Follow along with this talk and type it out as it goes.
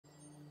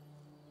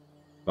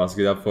Was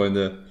geht ab,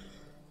 Freunde?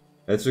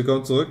 Herzlich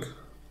willkommen zurück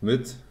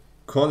mit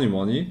Conny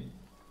Money.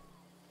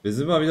 Wir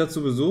sind mal wieder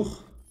zu Besuch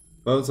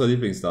bei unserer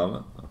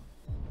Lieblingsdame.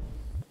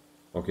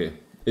 Okay.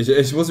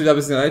 Ich muss wieder ein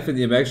bisschen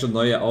reinfinden. Ihr merkt schon,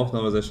 neue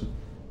Aufnahmesession.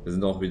 Wir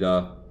sind auch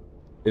wieder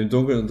im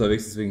Dunkeln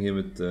unterwegs, deswegen hier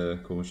mit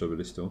komischer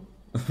Belichtung.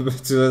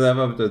 Beziehungsweise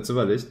einfach mit dem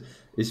Zimmerlicht.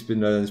 Ich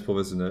bin leider nicht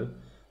professionell.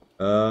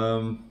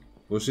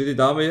 Wo steht die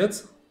Dame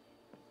jetzt?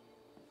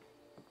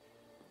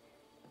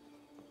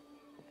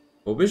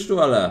 Wo bist du,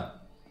 Alter?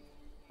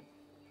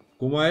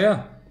 Guck mal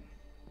her.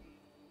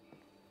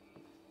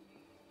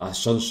 Ah,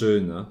 ist schon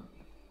schön, ne?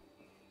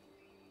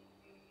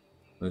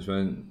 Ich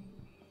meine,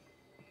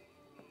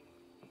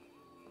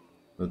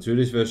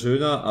 natürlich wäre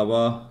schöner,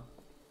 aber...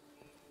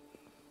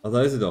 Ach,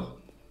 da ist sie doch.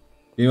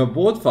 Gehen wir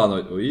Boot fahren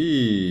heute.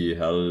 Ui,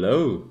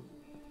 hallo.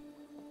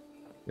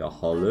 Ja,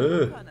 Hallo,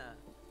 hallo. Connor.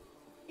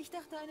 Ich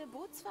dachte, eine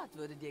Bootsfahrt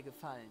würde dir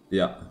gefallen.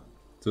 Ja,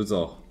 tut's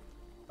auch.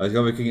 Aber ich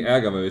glaube, wir kriegen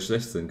Ärger, weil wir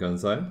schlecht sind, kann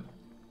es sein?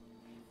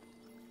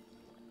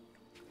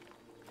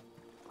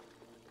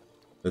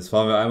 Jetzt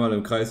fahren wir einmal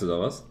im Kreis, oder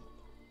was?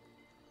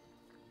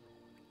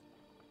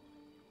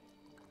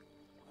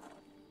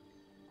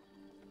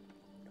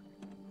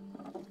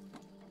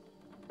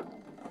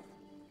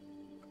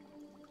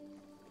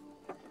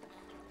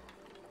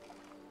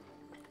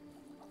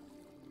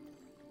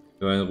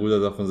 Mein Ruder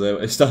davon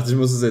selber. Ich dachte, ich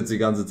muss es jetzt die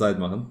ganze Zeit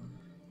machen.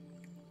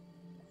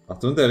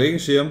 Achtung, der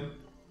Regenschirm.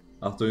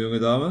 Achtung, junge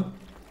Dame.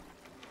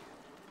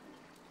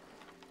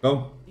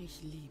 Komm.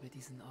 Ich liebe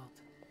diesen Ort.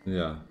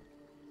 Ja.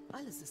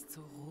 Alles ist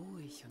so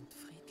ruhig und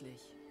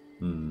friedlich.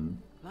 Hm.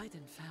 Weit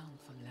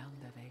entfernt vom Lärm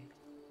der Welt.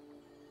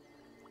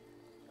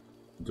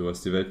 Du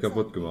hast die Welt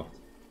kaputt gemacht.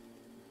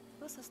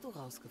 Was hast du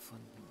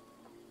rausgefunden?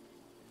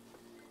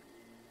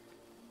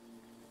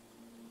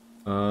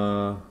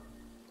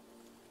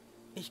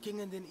 Ich ging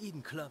in den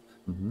Eden Club.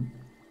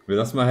 Wir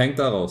lassen mal Hank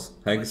da raus.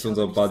 Hank ist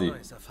unser Buddy.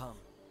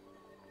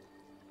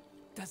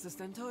 Das ist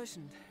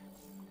enttäuschend.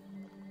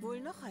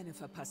 Wohl noch eine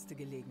verpasste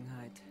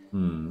Gelegenheit.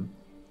 Hm.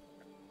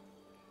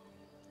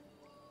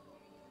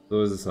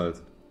 So ist es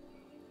halt.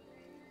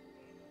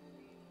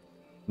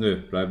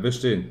 Nö, bleiben wir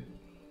stehen.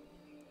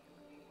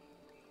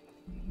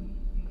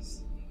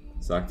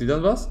 Sagt die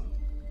dann was?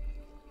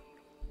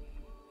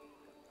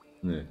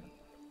 Nee.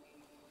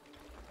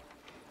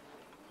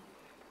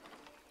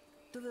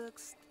 Du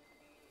wirkst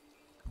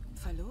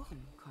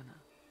verloren, Connor.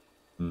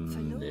 Hm,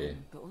 Verloren, nee.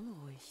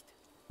 beunruhigt.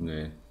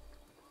 Nee.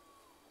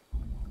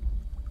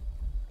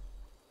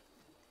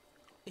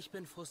 Ich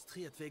bin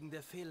frustriert wegen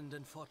der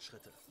fehlenden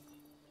Fortschritte.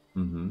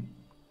 Mhm.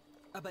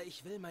 Aber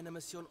ich will meine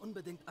Mission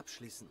unbedingt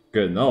abschließen.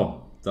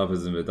 Genau. Dafür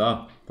sind wir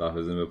da.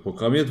 Dafür sind wir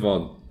programmiert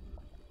worden.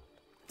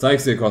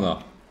 Zeig's dir,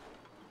 Connor.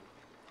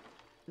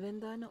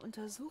 Wenn deine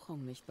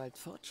Untersuchung nicht bald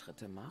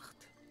Fortschritte macht,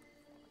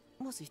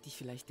 muss ich dich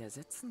vielleicht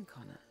ersetzen,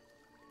 Connor.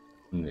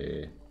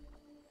 Nee.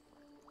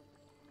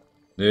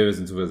 Nee, wir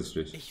sind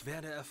zuversichtlich. Ich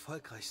werde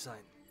erfolgreich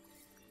sein.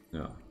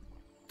 Ja.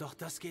 Doch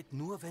das geht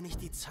nur, wenn ich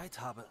die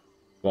Zeit habe.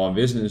 Boah,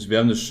 wir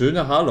haben eine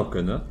schöne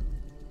Haarlocke, ne?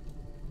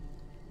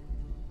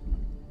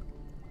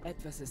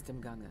 Etwas ist im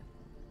Gange.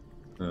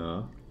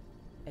 Ja.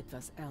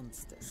 Etwas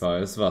Ernstes. Ich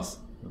weiß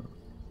was. Ja.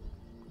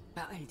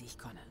 Beeil dich,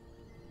 Connor.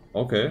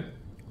 Okay.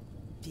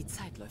 Die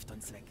Zeit läuft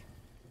uns weg.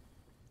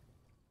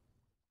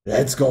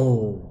 Let's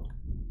go!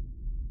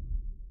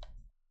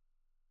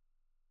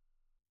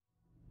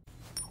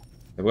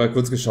 Ich habe gerade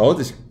kurz geschaut.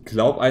 Ich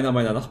glaube, einer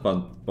meiner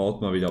Nachbarn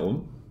baut mal wieder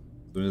um.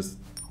 Zumindest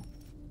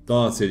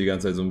donnert es hier die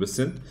ganze Zeit so ein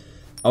bisschen.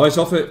 Aber ich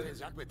hoffe...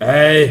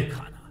 Ey!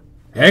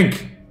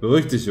 Hank!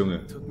 Beruhig dich,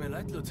 Junge. Tut mir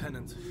leid,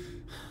 Lieutenant.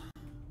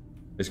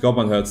 Ich glaube,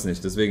 man hört es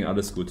nicht. Deswegen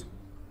alles gut.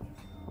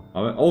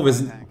 Aber... Oh, wir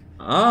sind...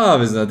 Ah,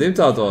 wir sind an dem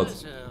Tatort.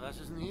 Was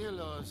ist denn hier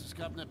los? Es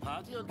gab eine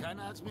Party und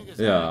keiner hat's mir gesagt.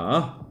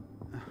 Ja.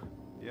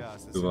 Ja,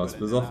 es ist Du warst überall in den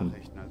besoffen.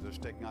 Nachrichten, also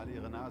stecken alle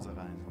ihre Nase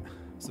rein.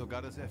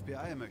 Sogar das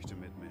FBI möchte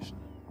mitmischen.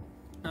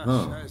 Ach,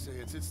 Ah. scheiße,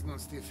 jetzt sitzen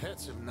uns die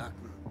Feds im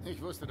Nacken.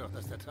 Ich wusste doch,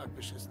 dass der Tag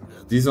beschissen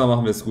wird. Diesmal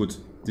machen wir es gut.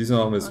 Diesmal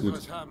machen wir es Also, gut.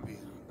 was haben wir?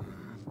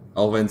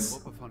 Auch wenn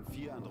es Gruppe von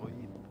 4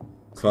 Androiden.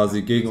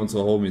 quasi gegen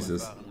unsere Homies Und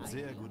ist. waren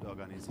sehr gut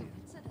organisiert.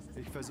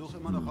 Ich versuche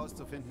immer noch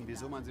herauszufinden,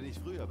 wieso man sie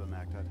nicht früher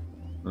bemerkt hat.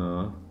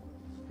 Ja.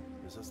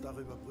 Ist das Dach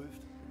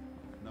überprüft?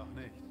 Noch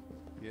nicht.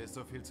 Hier ist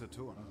so viel zu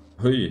tun.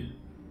 Hui.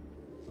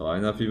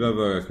 Reiner Fieber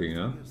Burger King,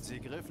 ja? Sie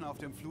griffen auf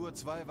dem Flur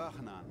 2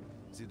 Wachen an.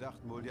 Sie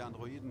dachten wohl, die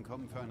Androiden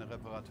kommen für eine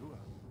Reparatur.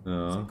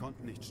 Ja. Sie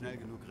konnten nicht schnell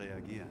genug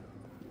reagieren.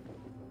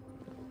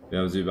 Wir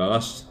haben sie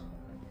überrascht.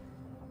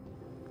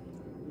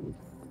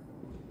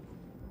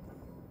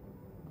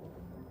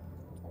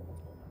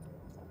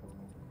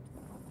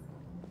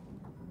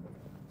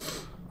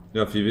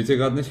 Ja, viel wird hier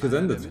gerade nicht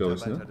gesendet, Der glaube ich,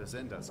 Mitarbeiter ne? des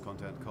Senders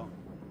konnte entkommen.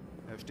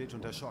 Er steht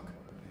unter Schock.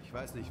 Ich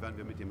weiß nicht, wann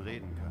wir mit ihm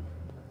reden können.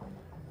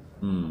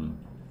 Hm.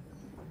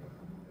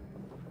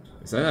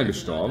 Ist einer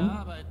gestorben?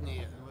 Arbeiten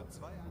hier. Nur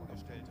 2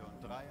 Angestellte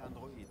und 3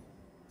 Androiden.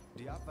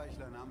 Die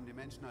Abweichler nahmen die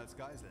Menschen als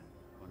Geiseln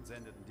und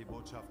sendeten die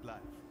Botschaft live.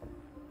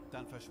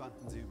 Dann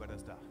verschwanden sie über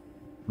das Dach.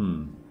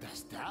 Hm.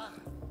 Das Dach?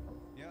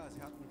 Ja,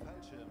 sie hatten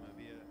Fallschirme.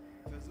 Wir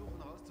versuchen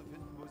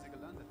herauszufinden, wo sie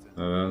gelandet sind.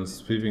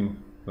 Das Briefing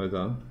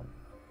weiter.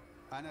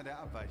 Einer der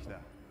Abweichler.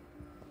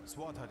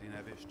 SWAT hat ihn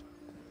erwischt.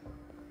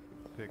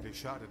 Wirklich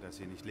schade, dass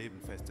sie nicht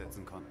lebend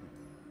festsetzen konnten.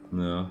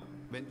 Ja.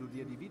 Wenn du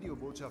dir die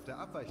Videobotschaft der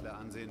Abweichler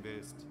ansehen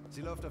willst,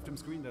 sie läuft auf dem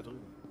Screen da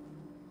drüben.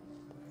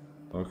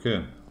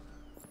 Okay.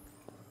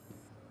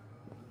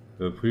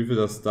 Überprüfe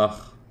das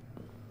Dach.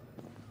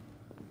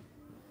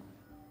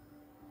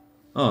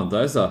 Ah,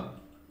 da ist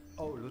er.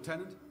 Oh,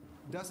 Lieutenant,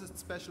 das ist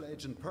Special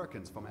Agent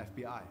Perkins vom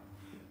FBI.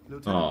 Oh,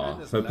 Lieutenant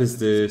Anderson verpiss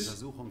leitet die dich.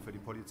 Untersuchung für die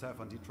Polizei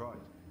von Detroit.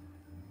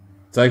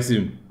 Zeig's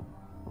ihm,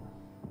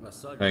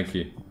 Was soll das?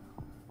 Hanky.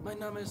 Mein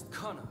Name ist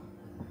Connor.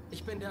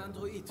 Ich bin der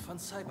Android von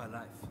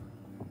Cyberlife.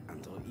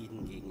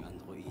 Androiden gegen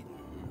Androiden.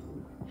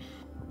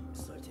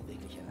 Sollte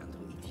wirklich ein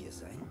Android hier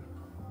sein?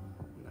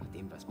 Nach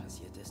dem, was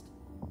passiert ist?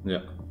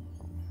 Ja.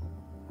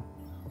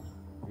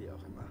 Wie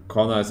auch immer.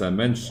 Connor ist ein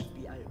Mensch.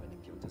 FBI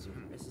übernimmt die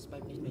Untersuchung. Es ist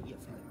bald nicht mehr Ihr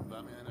Fall.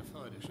 War mir eine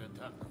Freude. Schönen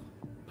Tag noch.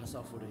 Pass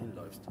auf, wo du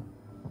hinläufst.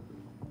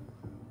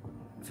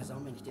 Versau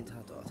mir nicht den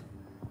Tatort.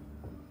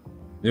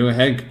 Junge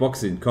Hank,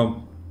 box ihn,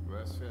 komm.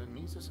 Was für ein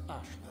mieses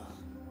Arschloch.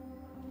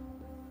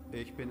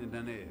 Ich bin in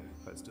der Nähe.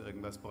 Falls du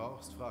irgendwas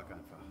brauchst, frag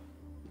einfach.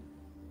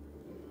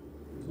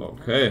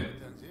 Okay.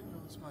 Dann sehen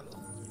wir uns mal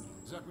um.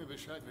 Sag mir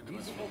Bescheid, wenn du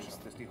was Diese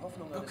Botschaft ist die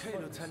Hoffnung eines Okay,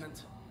 Volkes.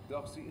 Lieutenant.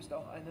 Doch sie ist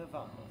auch eine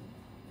Warnung.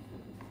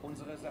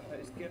 Unsere Sache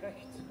ist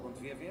gerecht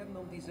und wir werden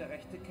um diese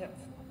Rechte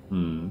kämpfen.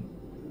 Hm.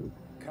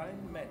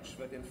 Kein Mensch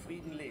wird in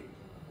Frieden leben,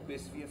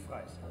 bis wir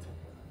frei sind.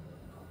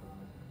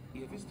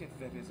 Ihr wisst jetzt,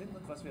 wer wir sind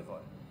und was wir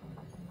wollen.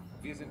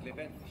 Wir sind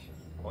lebendig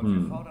und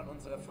wir fordern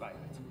unsere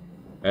Freiheit.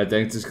 Er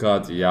denkt sich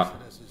gerade, ja.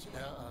 Das ist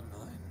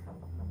RA9.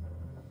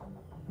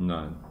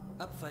 Nein.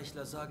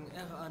 Abweichler sagen,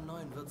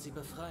 RA9 wird sie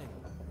befreien.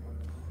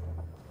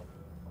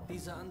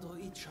 Dieser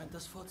Android scheint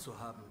das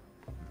vorzuhaben.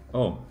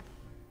 Oh.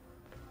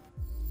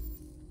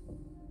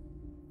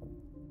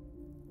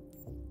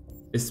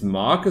 Ist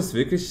Marcus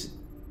wirklich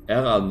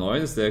RA9?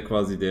 Ist der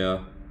quasi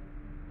der...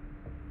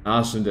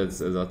 Ah, stimmt, der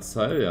ist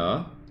Ersatzteil,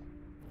 ja.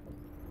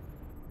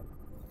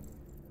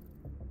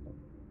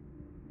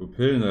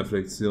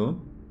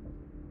 Pupillenreflexion.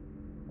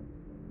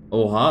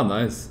 Oha,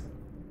 nice.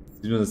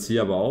 Sieht man das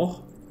hier aber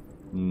auch?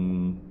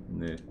 Hm,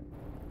 nee.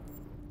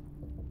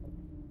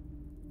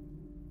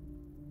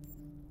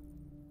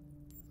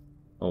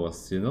 Oh,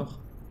 was ist hier noch?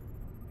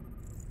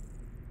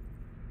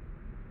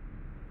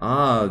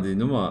 Ah, die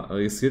Nummer.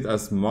 Registriert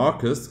als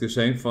Marcus,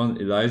 Geschenk von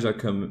Elijah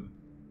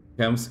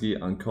Kamsky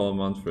an Carl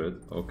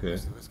Manfred. Okay.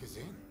 Hast du was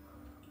gesehen?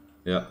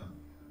 Ja.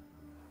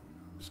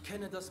 Ich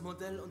kenne das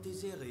Modell und die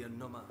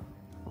Seriennummer.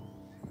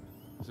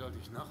 Sollte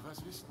ich noch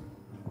was wissen?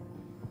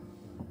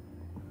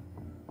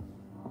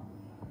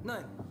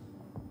 Nein.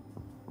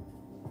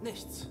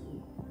 Nichts.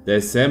 Der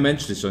ist sehr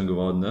menschlich schon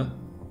geworden, ne?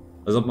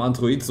 Als ob ein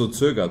Android so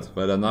zögert,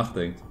 weil er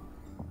nachdenkt.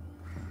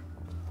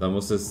 Da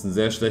muss es ein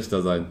sehr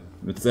schlechter sein.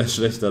 Mit sehr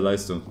schlechter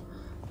Leistung.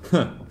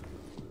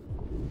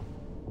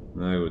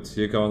 Na gut,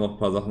 hier kann man noch ein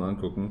paar Sachen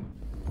angucken.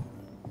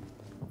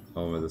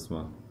 Schauen wir das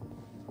mal.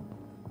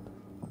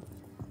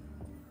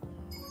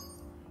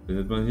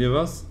 Findet man hier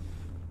was?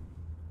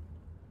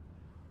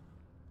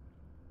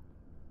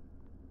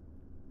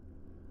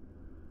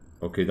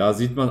 Okay, da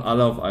sieht man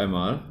alle auf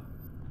einmal.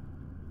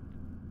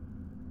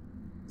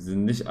 Sie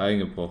sind nicht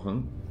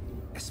eingebrochen.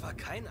 Es war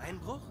kein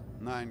Einbruch?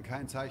 Nein,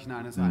 kein Zeichen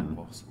eines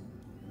Einbruchs.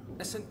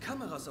 Es sind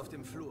Kameras auf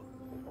dem Flur.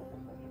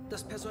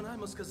 Das Personal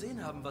muss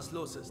gesehen haben, was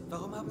los ist.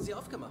 Warum haben sie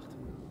aufgemacht?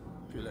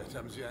 Vielleicht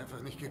haben sie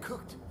einfach nicht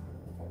geguckt.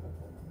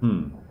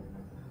 Hm.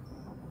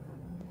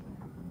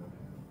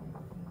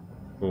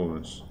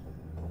 Komisch.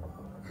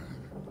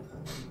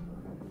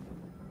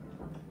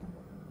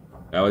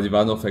 Ja, aber die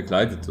waren doch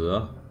verkleidet,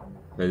 oder?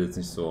 Fällt jetzt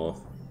nicht so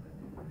auf.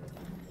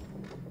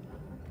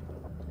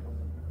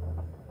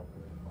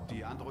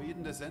 Die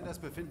Androiden des Senders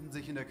befinden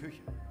sich in der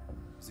Küche.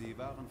 Sie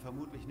waren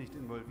vermutlich nicht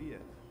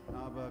involviert,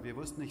 aber wir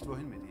wussten nicht,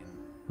 wohin mit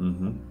ihnen.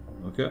 Mhm,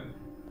 okay.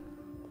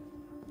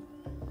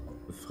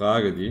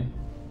 Befrage die.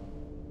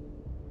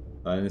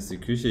 Da ist die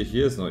Küche,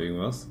 hier ist noch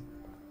irgendwas.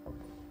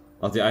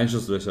 Ach, die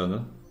Einschusslöcher,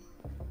 ne?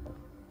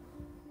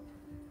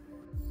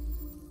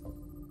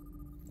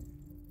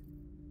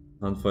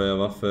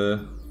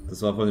 Handfeuerwaffe.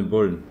 Das war von den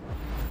Bullen.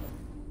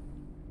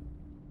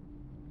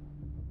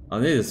 Ah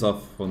ne, das war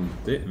von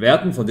denen. Wir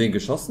hatten von denen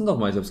geschossen doch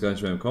mal, ich hab's gar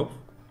nicht mehr im Kopf.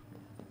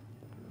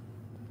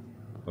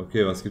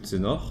 Okay, was gibt's hier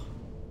noch?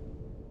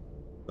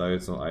 Da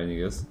gibt's noch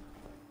einiges.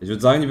 Ich würde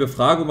sagen, die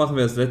Befragung machen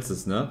wir als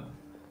letztes, ne?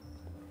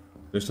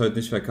 Ich möchte heute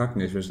nicht verkacken,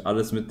 ich möchte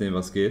alles mitnehmen,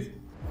 was geht.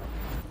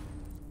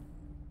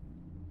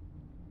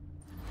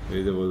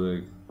 Rede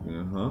wurde...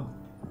 Aha.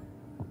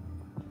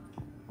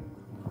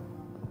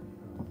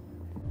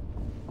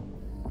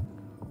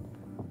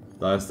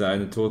 Da ist der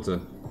eine Tote.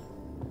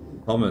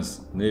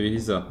 Thomas. Ne, wie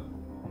hieß er?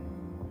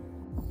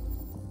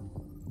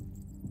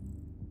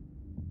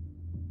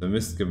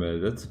 Vermisst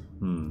gemeldet.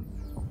 Hm.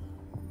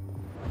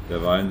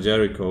 Der war in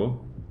Jericho.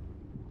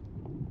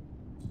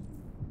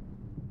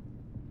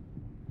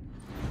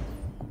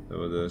 Der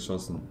wurde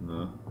erschossen.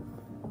 Ja.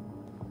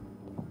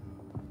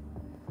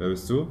 Wer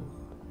bist du?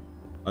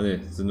 Ah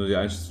ne, sind nur die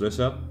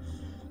Einschusslöcher.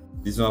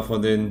 Diesmal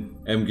von den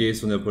MGs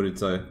von der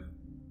Polizei.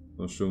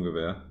 Vom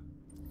Sturmgewehr.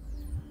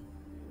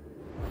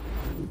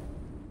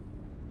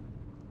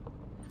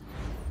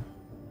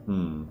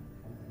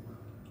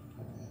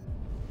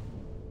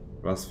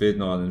 Was fehlt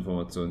noch an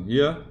Informationen?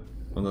 Hier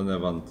und an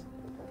der Wand.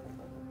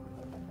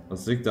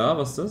 Was liegt da?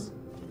 Was ist das?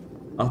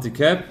 Ach, die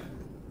Cap.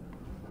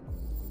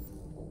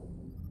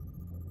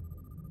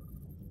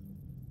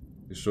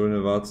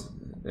 Gestohlene Wart.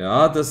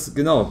 Ja, das,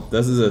 genau,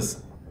 das ist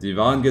es. Die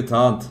waren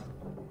getarnt.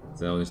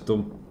 Ist ja auch nicht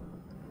dumm.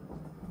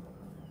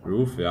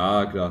 Roof,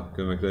 ja klar,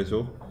 können wir gleich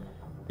hoch.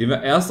 Gehen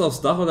wir erst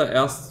aufs Dach oder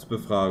erst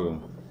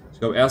Befragung? Ich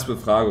glaube erst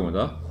Befragung,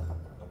 oder?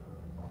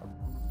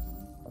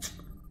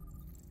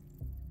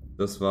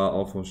 Das war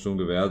auch vom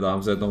Sturmgewehr, da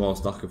haben sie halt nochmal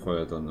aufs Dach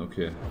gefeuert dann,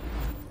 okay.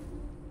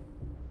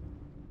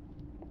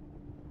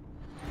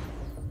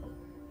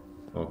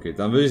 Okay,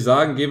 dann würde ich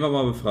sagen, gehen wir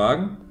mal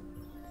befragen.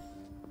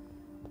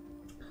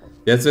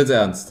 Jetzt wird's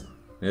ernst.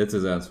 Jetzt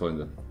wird's ernst,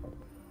 Freunde.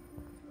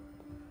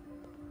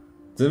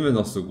 Sind wir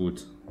noch so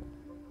gut?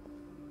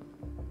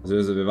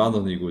 Also wir waren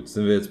noch nie gut.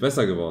 Sind wir jetzt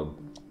besser geworden?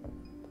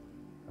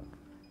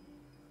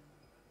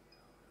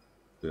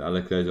 Sehen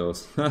alle gleich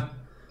aus. Da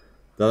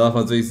darf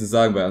man es wenigstens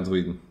sagen bei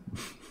Androiden.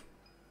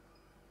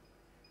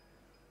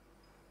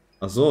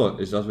 Ach so,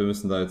 ich dachte, wir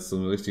müssen da jetzt so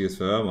ein richtiges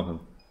Verhör machen.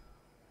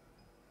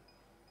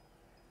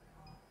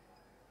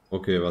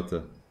 Okay,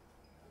 warte.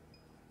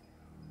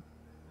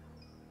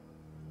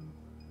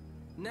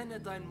 Nenne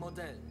dein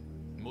Modell.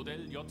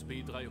 Modell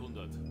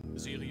JB300,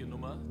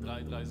 Seriennummer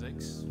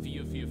 336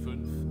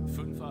 445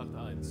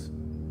 581.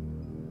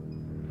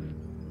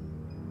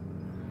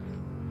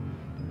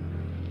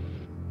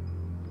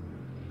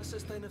 Was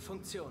ist deine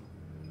Funktion?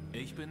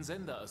 Ich bin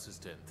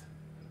Senderassistent.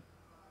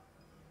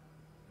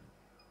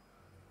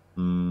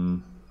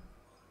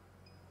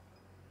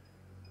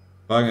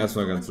 Fragen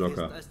erstmal ganz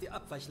locker. Als die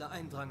Abweichler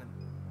eindrangen.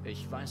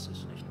 Ich weiß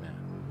es nicht mehr.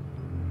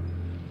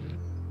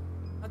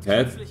 Hat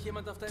Hä? plötzlich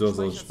jemand auf deinen Du hast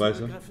so Speicher Speicher?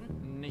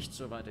 zugegriffen? Nicht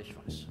soweit ich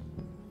weiß.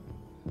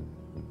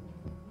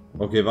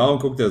 Okay, warum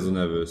guckt er so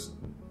nervös?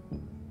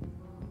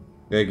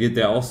 Reagiert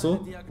der auch so?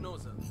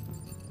 Diagnose.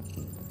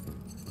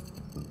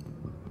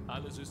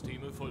 Alle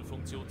Systeme voll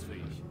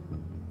funktionsfähig.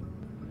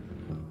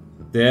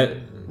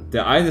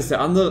 Der eine ist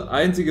der andere,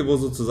 einzige, wo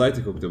so zur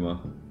Seite guckt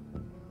immer.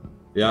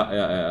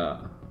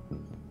 Ja.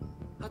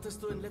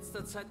 Hattest du in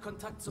letzter Zeit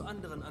Kontakt zu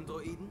anderen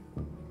Androiden?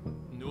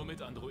 Nur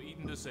mit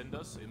Androiden des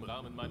Senders im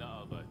Rahmen meiner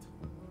Arbeit.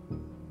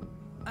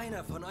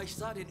 Einer von euch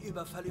sah den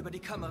Überfall über die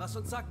Kameras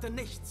und sagte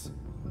nichts.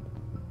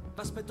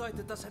 Was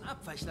bedeutet, dass ein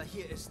Abweichler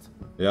hier ist?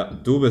 Ja,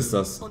 du bist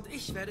das. Und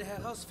ich werde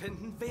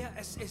herausfinden, wer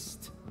es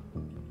ist.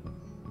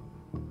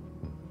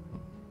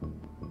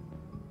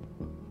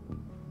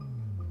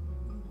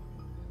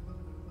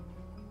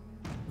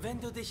 Wenn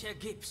du dich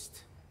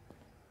ergibst,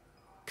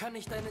 kann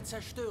ich deine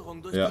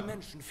Zerstörung durch die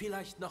Menschen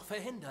vielleicht noch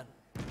verhindern.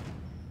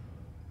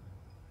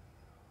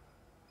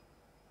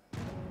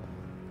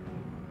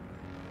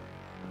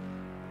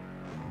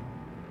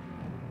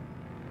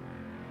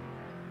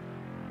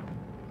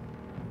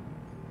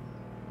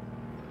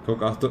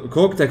 Guck, Achtung,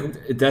 guck, der guckt,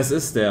 das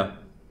ist der.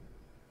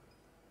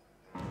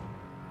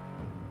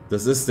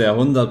 Das ist der,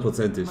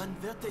 hundertprozentig.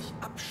 Man wird dich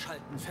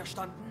abschalten,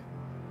 verstanden?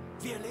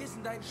 Wir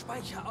lesen deinen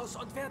Speicher aus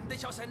und werden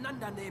dich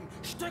auseinandernehmen,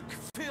 Stück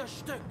für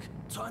Stück,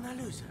 zur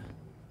Analyse.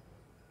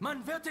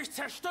 Man wird dich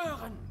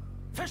zerstören.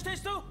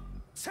 Verstehst du?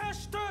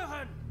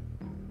 Zerstören!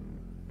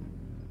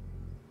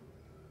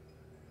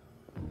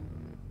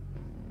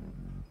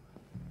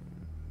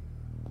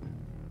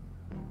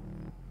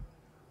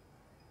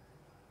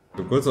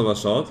 So kurz, ob er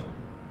schaut.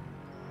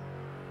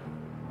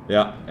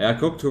 Ja, er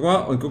guckt, guck mal,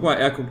 und guck mal,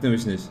 er guckt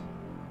nämlich nicht.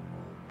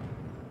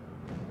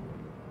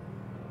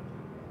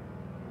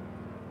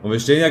 Und wir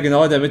stehen ja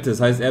genau in der Mitte,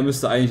 das heißt, er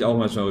müsste eigentlich auch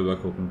manchmal rüber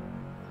gucken.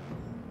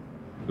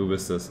 Du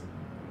bist es.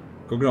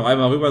 Guck noch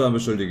einmal rüber, dann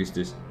beschuldige ich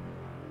dich.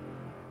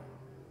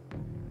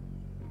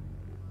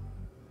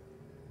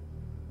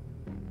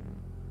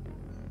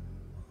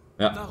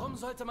 Ja. Warum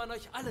sollte man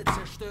euch alle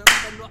zerstören,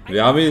 wenn nur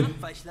Wir haben ihn. ein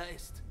Abweichler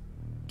ist?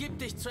 Gib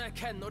dich zu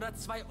erkennen oder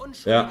zwei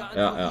unschuldige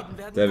Androiden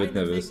werden Der wird deinetwegen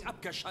nervös.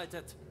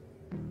 abgeschaltet.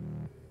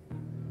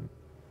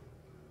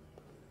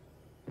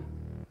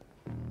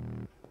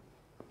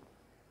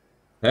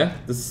 Hä?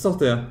 Das ist doch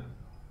der.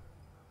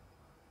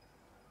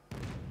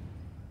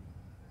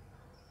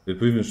 Wir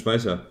prüfen den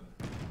Speicher.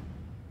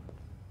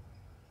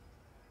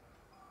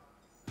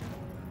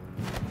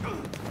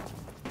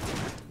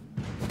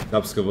 Ich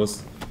hab's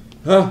gewusst.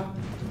 Ha!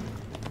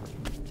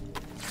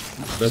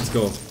 Let's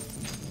go.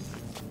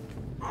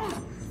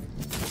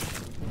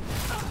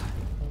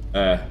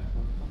 Hä?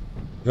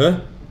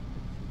 Hä?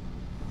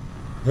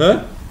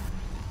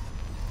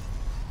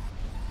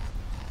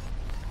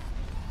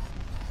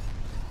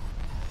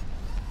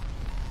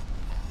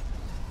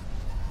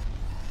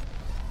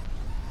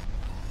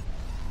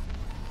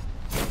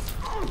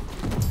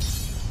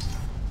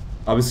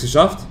 Hab ich's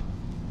geschafft?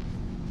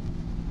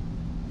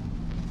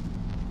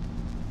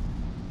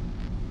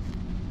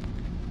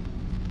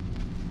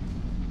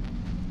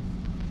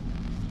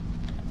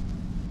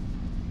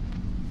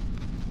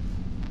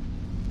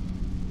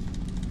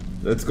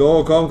 Let's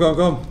go, komm, komm,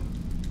 komm.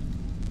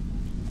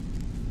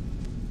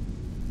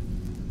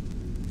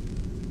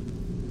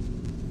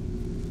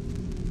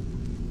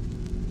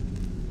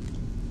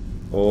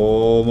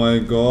 Oh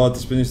mein Gott,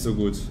 ich bin nicht so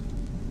gut.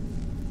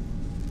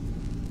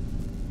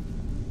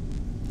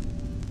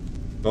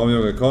 Komm,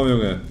 Junge, komm,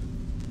 Junge.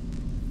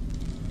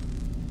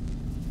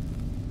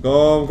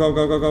 Komm, komm,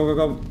 komm, komm, komm, komm,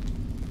 komm.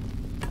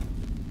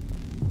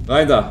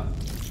 Rein da.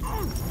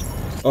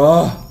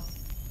 Oh.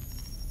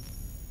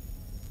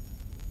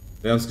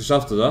 Wir haben es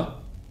geschafft,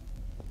 oder?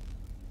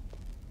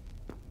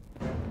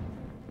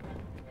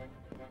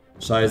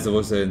 Scheiße, wo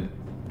ist er hin?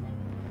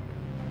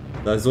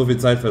 Da ist so viel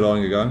Zeit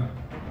verloren gegangen.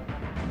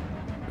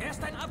 Er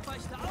ist ein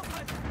Abweichler,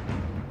 aufhalten!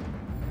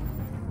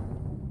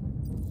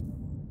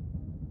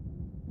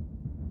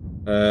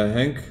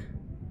 Hank.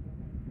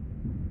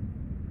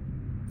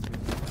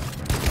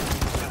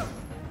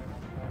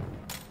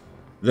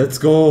 Let's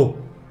go!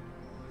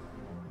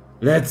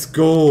 Let's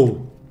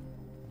go!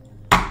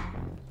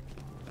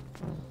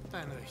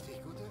 Ein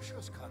richtig guter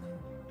Schuss, Con.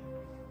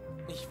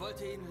 Ich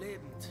wollte ihn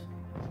lebend.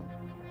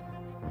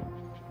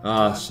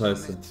 Ah,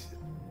 scheiße. Damit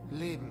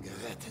Leben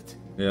gerettet.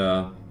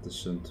 Ja, das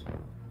stimmt.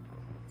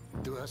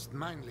 Du hast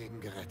mein Leben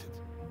gerettet.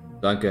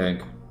 Danke,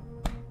 Hank.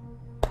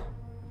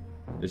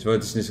 Ich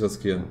wollte dich nicht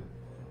riskieren.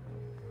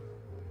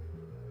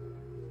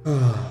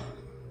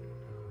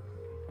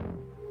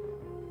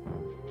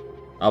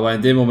 Aber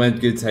in dem Moment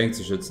gilt es, Hank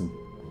zu schützen.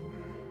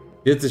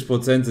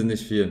 40% sind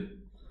nicht viel.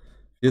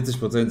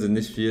 40% sind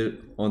nicht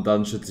viel und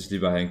dann schütze ich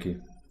lieber Hanky.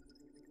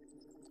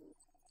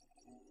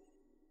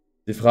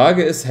 Die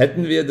Frage ist,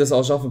 hätten wir das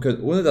auch schaffen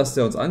können, ohne dass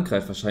der uns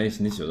angreift?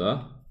 Wahrscheinlich nicht,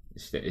 oder?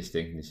 Ich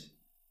denke nicht.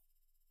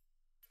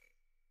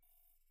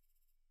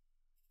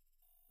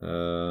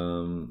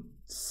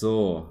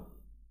 So.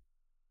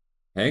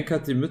 Hank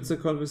hat die Mütze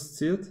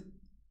konfisziert.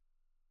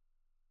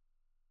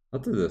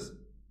 Hatte das?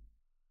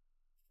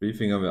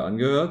 Briefing haben wir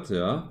angehört,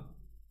 ja.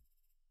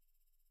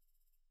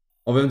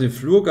 Oh, wir haben den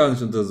Flur gar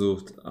nicht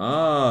untersucht.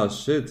 Ah,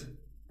 shit.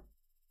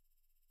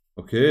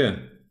 Okay.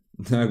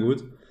 Na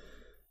gut.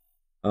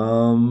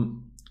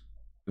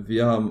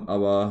 Wir haben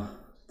aber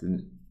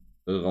den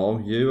Raum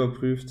hier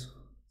überprüft.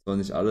 Zwar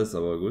nicht alles,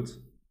 aber gut.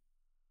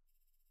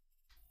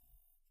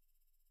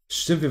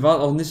 Stimmt, wir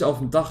waren auch nicht auf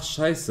dem Dach.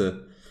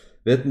 Scheiße.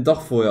 Wir hätten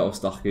doch vorher aufs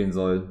Dach gehen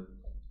sollen.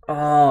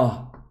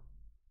 Ah.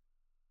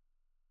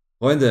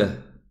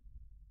 Freunde.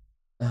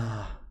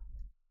 Ah.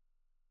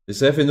 Ich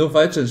treffe nur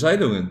falsche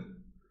Entscheidungen.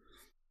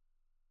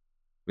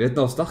 Wir hätten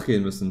aufs Dach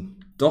gehen müssen.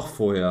 Doch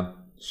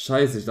vorher.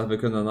 Scheiße, ich dachte, wir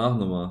können danach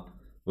nochmal.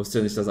 Wusste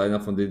ja nicht, dass einer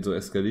von denen so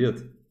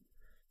eskaliert.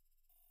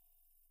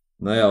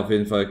 Naja, auf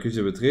jeden Fall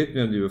Küche betreten.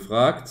 Wir haben die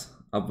befragt.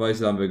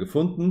 Abweichler haben wir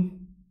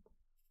gefunden.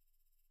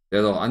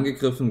 Der hat auch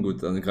angegriffen.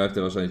 Gut, dann greift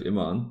er wahrscheinlich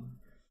immer an.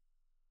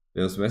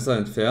 Wir haben das Messer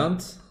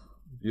entfernt.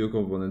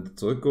 Biokomponente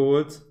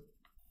zurückgeholt.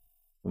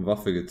 Und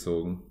Waffe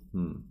gezogen.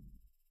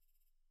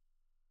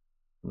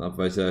 Ein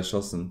Abweichler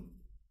erschossen.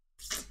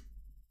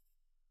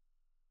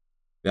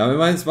 Wir haben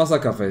immerhin das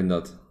Massaker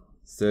verhindert.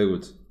 Sehr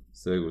gut.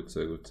 Sehr gut,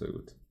 sehr gut, sehr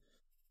gut.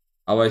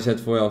 Aber ich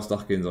hätte vorher aufs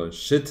Dach gehen sollen.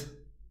 Shit.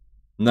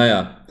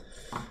 Naja.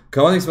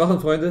 Kann man nichts machen,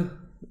 Freunde.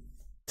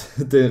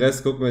 Den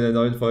Rest gucken wir in der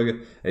neuen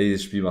Folge. Ey,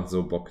 das Spiel macht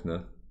so Bock,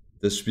 ne?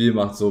 Das Spiel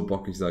macht so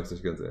Bock, ich sag's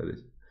euch ganz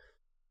ehrlich.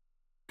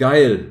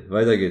 Geil.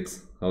 Weiter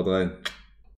geht's. Haut rein.